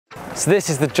So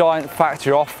this is the Giant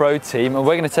factory off-road team, and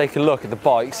we're going to take a look at the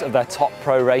bikes of their top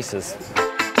pro racers.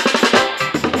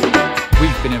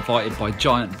 We've been invited by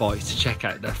Giant Bikes to check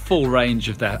out their full range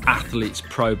of their athletes'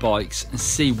 pro bikes and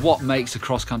see what makes a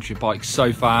cross-country bike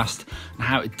so fast and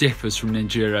how it differs from an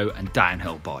enduro and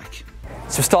downhill bike.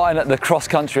 So we're starting at the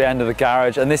cross-country end of the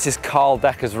garage, and this is Carl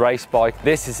Decker's race bike.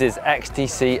 This is his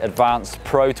XTC Advanced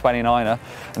Pro 29er,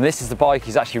 and this is the bike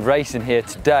he's actually racing here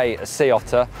today at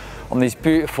Otter on these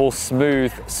beautiful,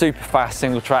 smooth, super fast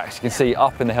single tracks you can see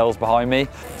up in the hills behind me.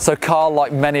 So Carl,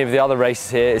 like many of the other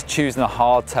racers here, is choosing a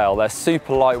hardtail. They're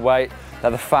super lightweight.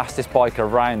 They're the fastest bike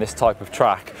around this type of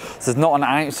track. So there's not an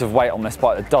ounce of weight on this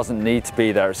bike that doesn't need to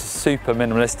be there. It's a super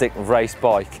minimalistic race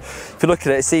bike. If you look at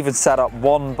it, it's even set up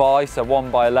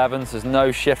 1x11, so there's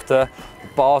no shifter. The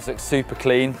bars look super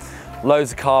clean.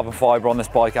 Loads of carbon fibre on this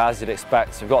bike, as you'd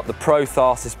expect. So we've got the Pro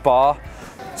Tharsis bar.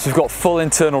 So we've got full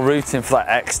internal routing for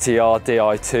that XTR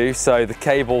Di2. So the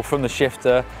cable from the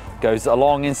shifter goes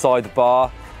along inside the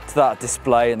bar to that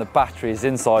display, and the battery is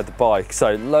inside the bike.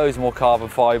 So loads more carbon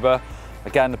fibre.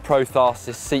 Again, the Pro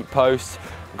Tharsis seat post.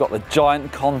 We've got the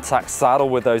Giant contact saddle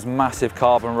with those massive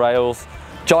carbon rails.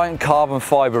 Giant carbon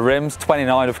fibre rims,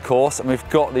 29 of course, and we've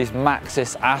got these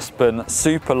Maxxis Aspen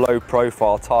super low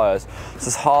profile tyres. So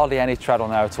there's hardly any tread on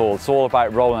there at all. It's all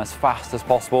about rolling as fast as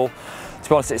possible. To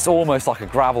be honest, it's almost like a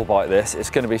gravel bike this.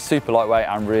 It's going to be super lightweight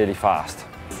and really fast.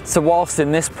 So whilst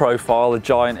in this profile, the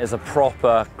Giant is a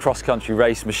proper cross-country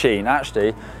race machine,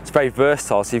 actually, it's very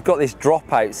versatile. So you've got these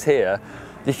dropouts here.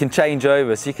 You can change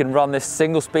over, so you can run this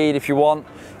single speed if you want.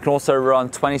 You can also run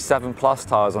 27 plus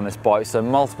tyres on this bike, so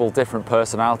multiple different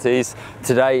personalities.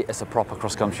 Today, it's a proper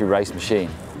cross-country race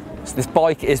machine. So this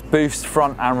bike is boost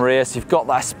front and rear, so you've got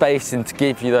that spacing to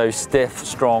give you those stiff,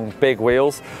 strong, big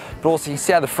wheels. But also you can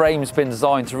see how the frame's been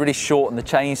designed to really shorten the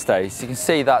chainstay. So you can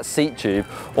see that seat tube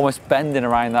almost bending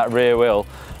around that rear wheel.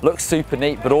 Looks super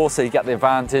neat, but also you get the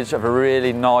advantage of a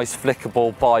really nice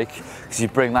flickable bike because you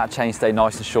bring that chainstay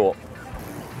nice and short.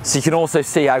 So you can also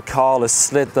see how Carl has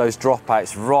slid those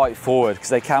dropouts right forward because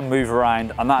they can move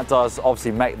around, and that does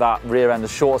obviously make that rear end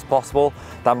as short as possible.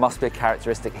 That must be a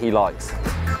characteristic he likes.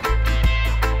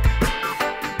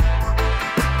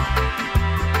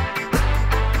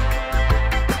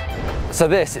 So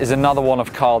this is another one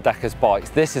of Carl Decker's bikes.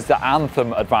 This is the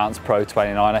Anthem Advanced Pro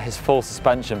 29er, his full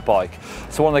suspension bike.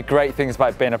 So one of the great things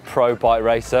about being a pro bike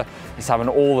racer is having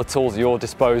all the tools at your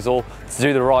disposal to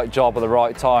do the right job at the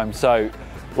right time. So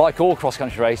like all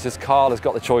cross-country racers, Carl has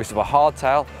got the choice of a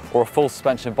hardtail or a full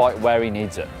suspension bike where he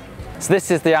needs it. So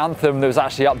this is the Anthem that was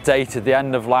actually updated at the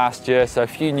end of last year, so a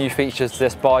few new features to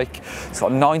this bike. It's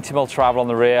got 90mm travel on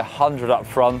the rear, 100 up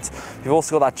front. You've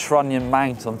also got that trunnion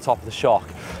mount on top of the shock.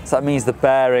 So that means the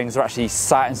bearings are actually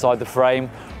sat inside the frame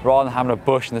rather than having a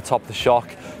bush in the top of the shock,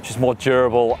 which is more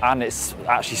durable, and it's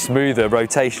actually smoother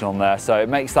rotation on there. So it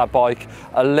makes that bike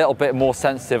a little bit more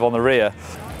sensitive on the rear.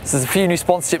 So there's a few new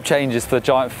sponsorship changes for the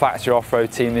Giant factory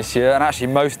off-road team this year, and actually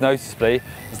most noticeably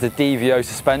is the DVO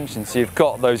suspension. So you've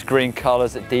got those green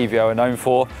colours that DVO are known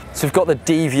for. So we've got the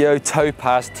DVO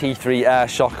Topaz T3 air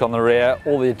shock on the rear,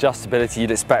 all the adjustability you'd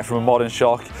expect from a modern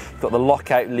shock. You've got the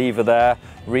lockout lever there,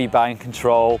 rebound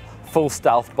control, full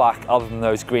stealth back other than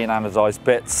those green anodised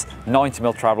bits,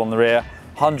 90mm travel on the rear,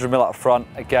 100mm up front.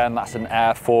 Again, that's an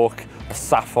air fork, a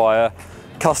sapphire,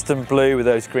 custom blue with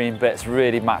those green bits,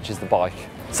 really matches the bike.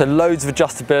 So loads of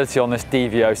adjustability on this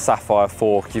DVO Sapphire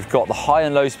fork. You've got the high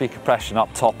and low speed compression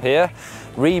up top here,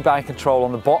 rebound control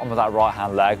on the bottom of that right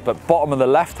hand leg, but bottom of the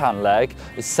left hand leg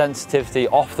is sensitivity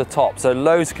off the top, so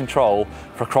loads of control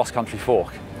for a cross country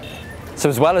fork. So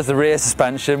as well as the rear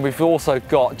suspension, we've also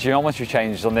got geometry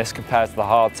changes on this compared to the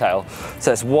hardtail.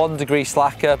 So it's 1 degree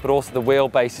slacker, but also the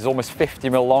wheelbase is almost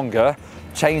 50mm longer.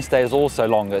 Chainstay is also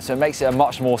longer, so it makes it a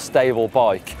much more stable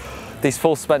bike. These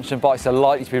full suspension bikes are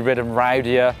likely to be ridden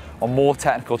rowdier on more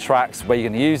technical tracks where you're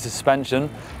going to use the suspension,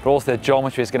 but also the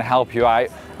geometry is going to help you out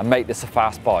and make this a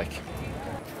fast bike.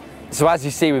 So as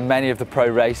you see with many of the pro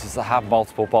racers that have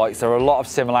multiple bikes, there are a lot of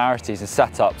similarities in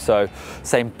setup. So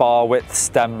same bar width,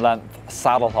 stem length,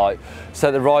 saddle height,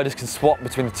 so the riders can swap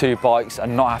between the two bikes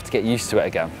and not have to get used to it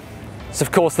again. So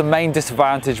of course the main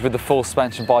disadvantage with the full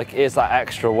suspension bike is that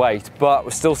extra weight, but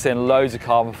we're still seeing loads of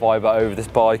carbon fibre over this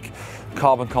bike.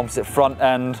 Carbon composite front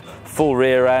end, full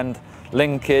rear end,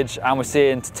 linkage, and we're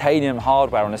seeing titanium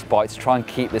hardware on this bike to try and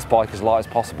keep this bike as light as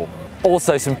possible.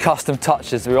 Also some custom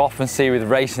touches we often see with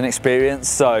racing experience.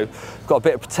 So we've got a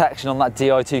bit of protection on that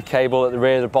Di2 cable at the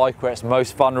rear of the bike where it's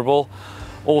most vulnerable.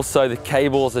 Also the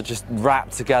cables are just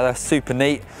wrapped together, super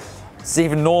neat. There's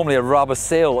even normally a rubber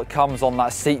seal that comes on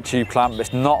that seat tube clamp, but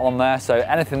it's not on there, so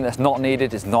anything that's not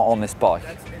needed is not on this bike.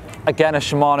 Again, a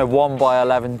Shimano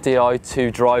 1x11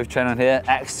 Di2 drivetrain on here.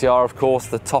 XTR, of course,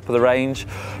 the top of the range.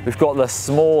 We've got the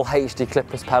small HD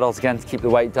clipless pedals again to keep the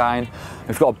weight down.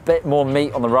 We've got a bit more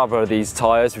meat on the rubber of these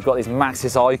tyres. We've got these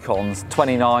Maxxis Icons,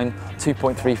 29,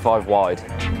 2.35 wide.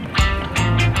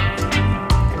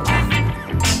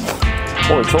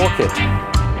 What are we talking?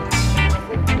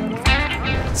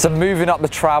 So moving up the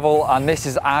travel, and this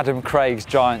is Adam Craig's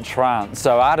Giant Trant.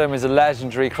 So Adam is a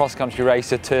legendary cross-country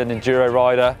racer turned enduro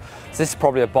rider. So this is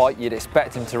probably a bike you'd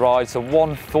expect him to ride. So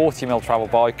 140mm travel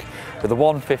bike with a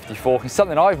 150 fork. And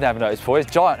something I've never noticed before is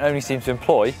Giant only seems to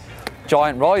employ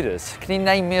giant riders. Can you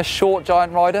name me a short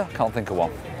giant rider? Can't think of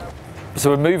one. So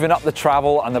we're moving up the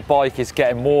travel and the bike is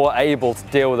getting more able to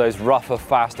deal with those rougher,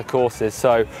 faster courses.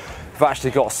 So we've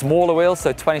actually got smaller wheels,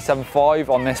 so 27.5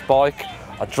 on this bike.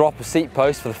 I drop a seat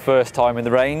post for the first time in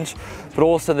the range, but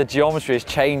also the geometry is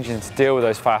changing to deal with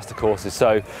those faster courses.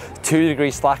 So 2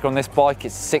 degrees slacker on this bike,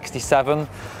 it's 67.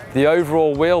 The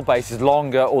overall wheelbase is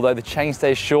longer, although the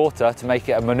chainstay is shorter to make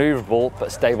it a maneuverable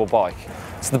but stable bike.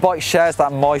 So the bike shares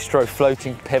that Maestro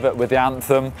floating pivot with the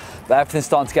Anthem, but everything's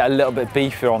starting to get a little bit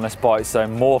beefier on this bike, so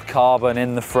more carbon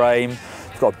in the frame.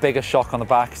 Got a bigger shock on the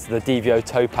back, it's the DVO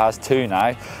Topaz 2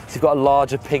 now. So you've got a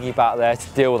larger piggyback there to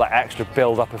deal with that extra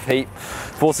build-up of heat.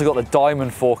 We've also got the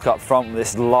diamond fork up front with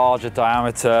this larger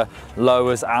diameter,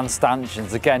 lowers and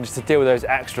stanchions, again just to deal with those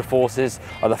extra forces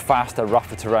of the faster,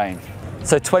 rougher terrain.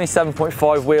 So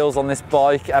 27.5 wheels on this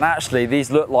bike, and actually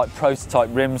these look like prototype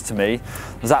rims to me.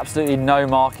 There's absolutely no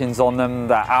markings on them.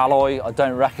 They're alloy, I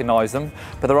don't recognise them,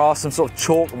 but there are some sort of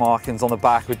chalk markings on the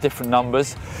back with different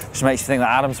numbers, which makes you think that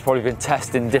Adam's probably been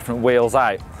testing different wheels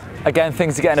out. Again,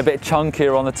 things are getting a bit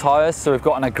chunkier on the tyres, so we've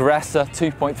got an Aggressor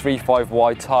 2.35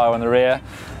 wide tyre on the rear.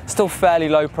 Still fairly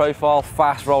low profile,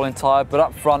 fast rolling tyre, but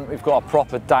up front we've got a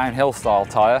proper downhill style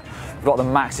tyre. We've got the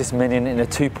Maxxis Minion in a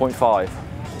 2.5.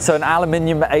 So an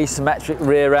aluminium asymmetric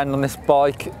rear end on this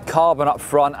bike, carbon up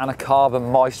front and a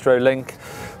carbon Maestro link.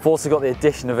 We've also got the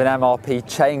addition of an MRP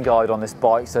chain guide on this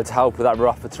bike, so to help with that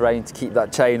rougher terrain to keep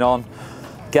that chain on.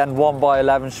 Again,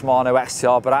 1x11 Shimano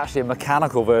XTR, but actually a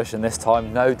mechanical version this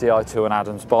time, no Di2 on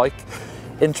Adam's bike.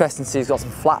 Interesting to see he's got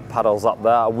some flat paddles up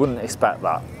there, I wouldn't expect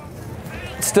that.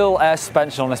 Still air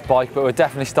suspension on this bike, but we're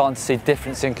definitely starting to see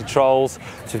difference in controls.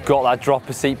 So we've got that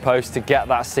dropper seat post to get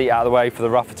that seat out of the way for the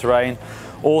rougher terrain.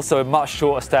 Also a much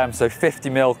shorter stem, so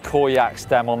 50mm Koyak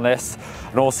stem on this,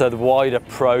 and also the wider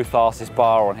Pro Tharsis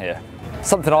bar on here.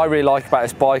 Something I really like about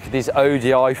this bike are these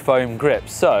ODI foam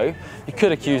grips. So you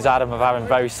could accuse Adam of having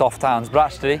very soft hands, but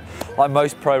actually, like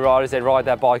most pro riders, they ride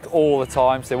their bike all the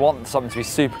time, so they want something to be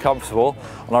super comfortable,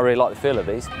 and I really like the feel of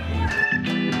these.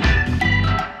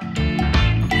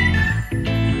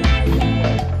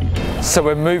 So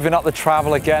we're moving up the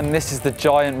travel again. This is the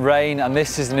Giant Rain, and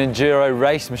this is an enduro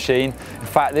race machine. In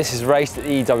fact, this is raced at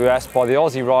the EWS by the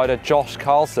Aussie rider Josh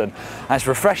Carlson. And it's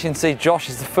refreshing to see Josh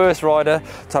is the first rider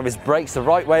to have his brakes the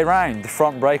right way round, the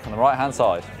front brake on the right hand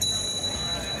side.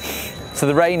 So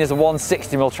the Rain is a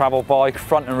 160mm travel bike,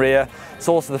 front and rear. It's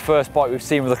also the first bike we've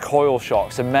seen with a coil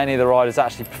shock, so many of the riders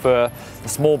actually prefer the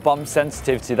small bump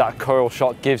sensitivity that a coil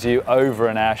shock gives you over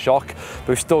an air shock, but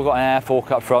we've still got an air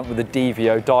fork up front with a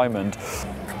DVO Diamond.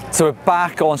 So we're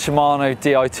back on Shimano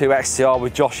Di2 XTR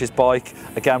with Josh's bike,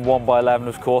 again 1x11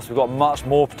 of course. We've got much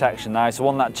more protection now, so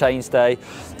on that chainstay,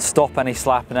 stop any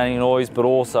slap and any noise, but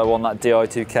also on that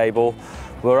Di2 cable.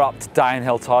 We're up to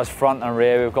downhill tyres front and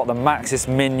rear. We've got the Maxxis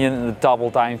Minion and the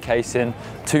double down casing,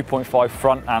 2.5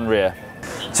 front and rear.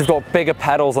 So we've got bigger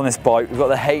pedals on this bike. We've got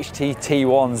the HT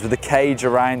T1s with the cage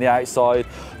around the outside,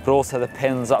 but also the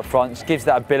pins up front, which gives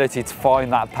that ability to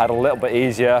find that pedal a little bit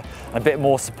easier and a bit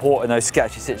more support in those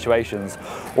sketchy situations.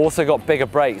 Also got bigger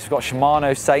brakes. We've got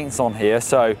Shimano Saints on here,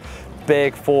 so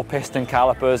big 4-piston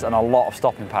calipers and a lot of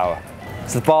stopping power.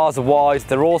 So the bars are wide,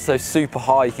 they're also super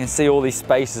high. You can see all these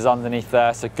spaces underneath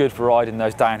there, so good for riding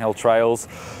those downhill trails.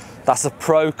 That's a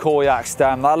Pro Koyak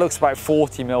stem. That looks about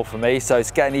 40mm for me, so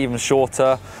it's getting even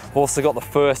shorter. We've also got the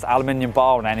first aluminium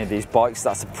bar on any of these bikes.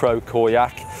 That's a Pro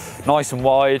Koyak. Nice and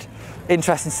wide.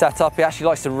 Interesting setup. He actually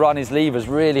likes to run his levers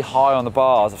really high on the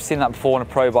bars. I've seen that before in a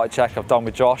pro bike check I've done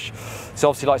with Josh. So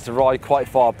obviously likes to ride quite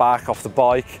far back off the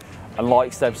bike and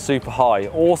likes them super high.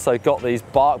 Also got these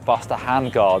bark buster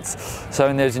hand guards. So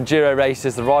in those enduro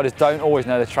races, the riders don't always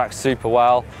know the track super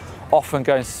well, often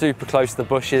going super close to the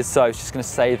bushes, so it's just going to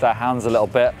save their hands a little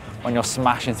bit when you're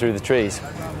smashing through the trees.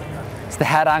 So the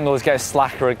head angle is getting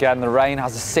slacker again. The Rain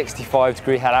has a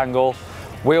 65-degree head angle.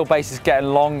 Wheelbase is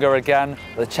getting longer again,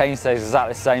 but the chainstay is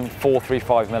exactly the same,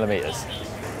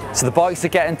 435mm. So the bikes are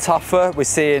getting tougher. We're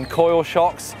seeing coil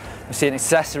shocks, we're seeing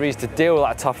accessories to deal with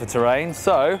that tougher terrain,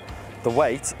 so the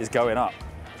weight is going up.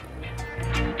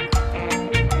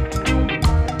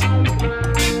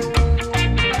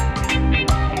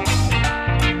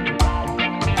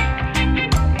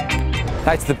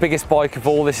 Now to the biggest bike of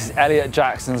all, this is Eliot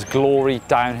Jackson's Glory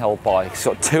downhill bike. It's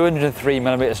got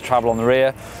 203mm travel on the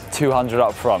rear, 200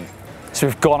 up front. So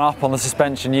we've gone up on the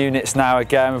suspension units now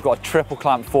again. We've got a triple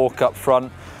clamp fork up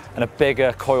front and a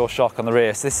bigger coil shock on the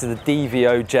rear. So this is the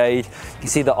DVO Jade. You can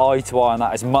see the eye to eye on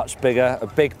that is much bigger, a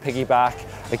big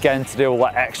piggyback, again to deal with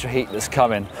that extra heat that's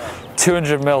coming.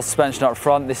 200mm suspension up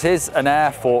front. This is an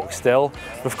air fork still,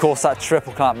 but of course that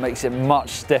triple clamp makes it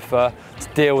much stiffer to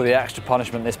deal with the extra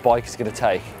punishment this bike is going to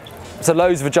take. So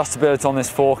loads of adjustability on this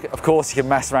fork. Of course you can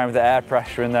mess around with the air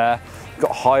pressure in there. You've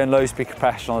got high and low speed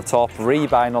compression on the top,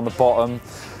 rebound on the bottom,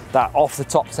 that off the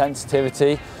top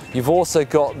sensitivity. You've also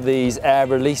got these air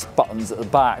release buttons at the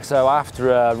back, so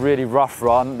after a really rough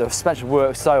run, the suspension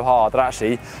works so hard that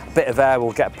actually a bit of air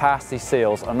will get past these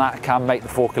seals and that can make the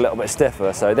fork a little bit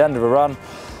stiffer. So at the end of a run,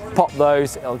 pop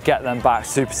those, it'll get them back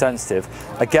super sensitive.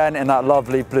 Again in that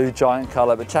lovely blue giant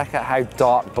colour, but check out how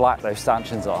dark black those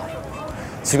stanchions are.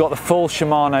 So you've got the full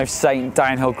Shimano Saint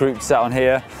downhill group set on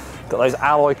here. Got those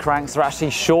alloy cranks, they're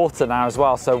actually shorter now as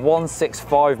well, so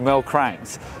 165mm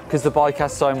cranks. Because the bike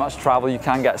has so much travel, you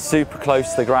can get super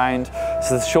close to the ground,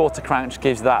 so the shorter crank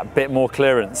gives you that bit more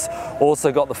clearance. Also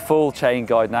got the full chain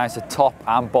guide now, so top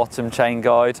and bottom chain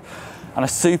guide. And a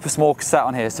super small cassette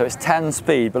on here, so it's 10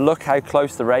 speed, but look how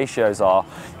close the ratios are.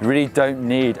 You really don't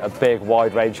need a big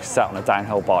wide range cassette on a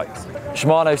downhill bike.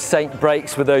 Shimano Saint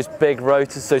brakes with those big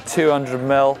rotors, so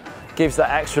 200mm. Gives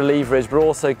that extra leverage, but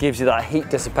also gives you that heat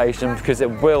dissipation because it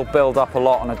will build up a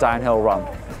lot on a downhill run.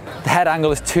 The head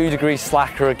angle is 2 degrees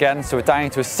slacker again, so we're down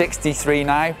to a 63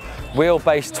 now.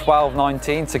 Wheelbase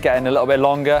 12/19, so getting a little bit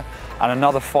longer, and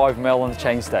another 5mm on the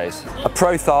chainstays. A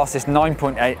Pro Tharsis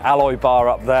 9.8 alloy bar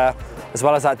up there, as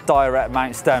well as that direct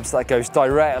mount stem, so that goes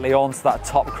directly onto that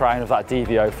top crown of that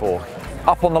DVO fork.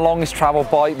 Up on the longest travel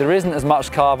bike, there isn't as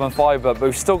much carbon fibre, but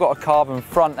we've still got a carbon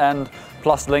front end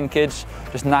plus linkage.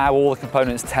 Just now all the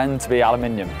components tend to be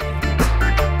aluminium.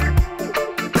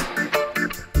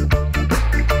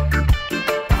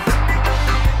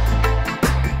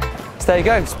 So there you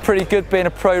go, it's pretty good being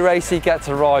a pro racer. You get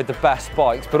to ride the best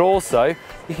bikes, but also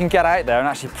you can get out there and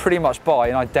actually pretty much buy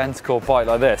an identical bike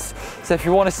like this. So if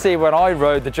you want to see when I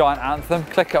rode the Giant Anthem,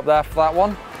 click up there for that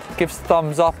one. Give us a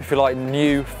thumbs up if you like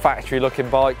new factory looking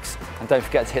bikes, and don't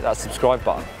forget to hit that subscribe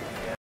button.